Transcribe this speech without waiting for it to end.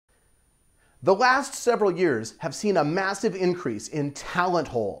The last several years have seen a massive increase in talent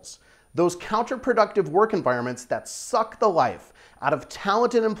holes, those counterproductive work environments that suck the life out of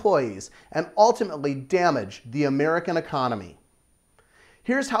talented employees and ultimately damage the American economy.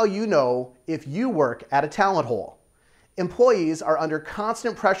 Here's how you know if you work at a talent hole. Employees are under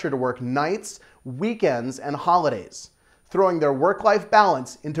constant pressure to work nights, weekends, and holidays, throwing their work-life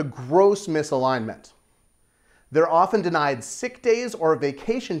balance into gross misalignment. They're often denied sick days or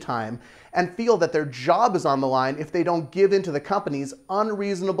vacation time and feel that their job is on the line if they don't give in to the company's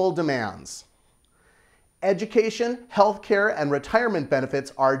unreasonable demands. Education, healthcare, and retirement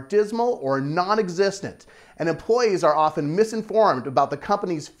benefits are dismal or non-existent, and employees are often misinformed about the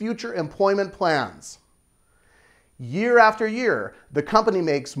company's future employment plans. Year after year, the company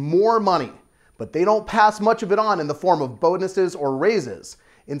makes more money, but they don't pass much of it on in the form of bonuses or raises,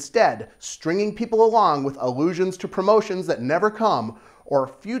 instead stringing people along with allusions to promotions that never come or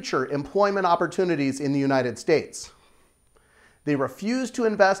future employment opportunities in the United States. They refuse to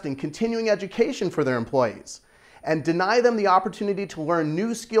invest in continuing education for their employees and deny them the opportunity to learn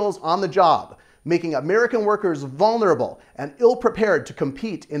new skills on the job, making American workers vulnerable and ill-prepared to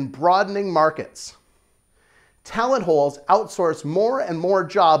compete in broadening markets. Talent holes outsource more and more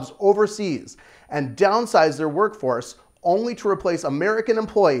jobs overseas and downsize their workforce only to replace American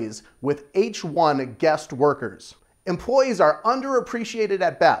employees with H-1 guest workers. Employees are underappreciated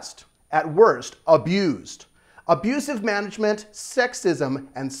at best, at worst, abused. Abusive management, sexism,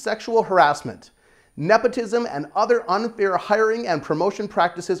 and sexual harassment, nepotism, and other unfair hiring and promotion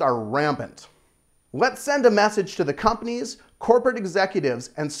practices are rampant. Let's send a message to the companies, corporate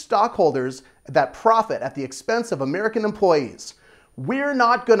executives, and stockholders that profit at the expense of American employees. We're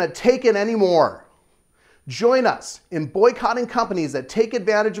not going to take it anymore. Join us in boycotting companies that take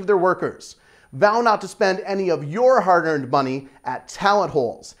advantage of their workers. Vow not to spend any of your hard-earned money at talent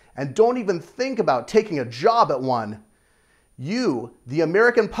holes, and don't even think about taking a job at one. You, the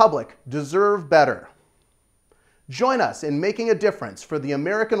American public, deserve better. Join us in making a difference for the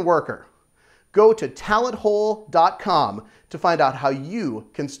American worker. Go to talenthole.com to find out how you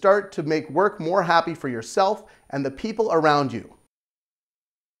can start to make work more happy for yourself and the people around you.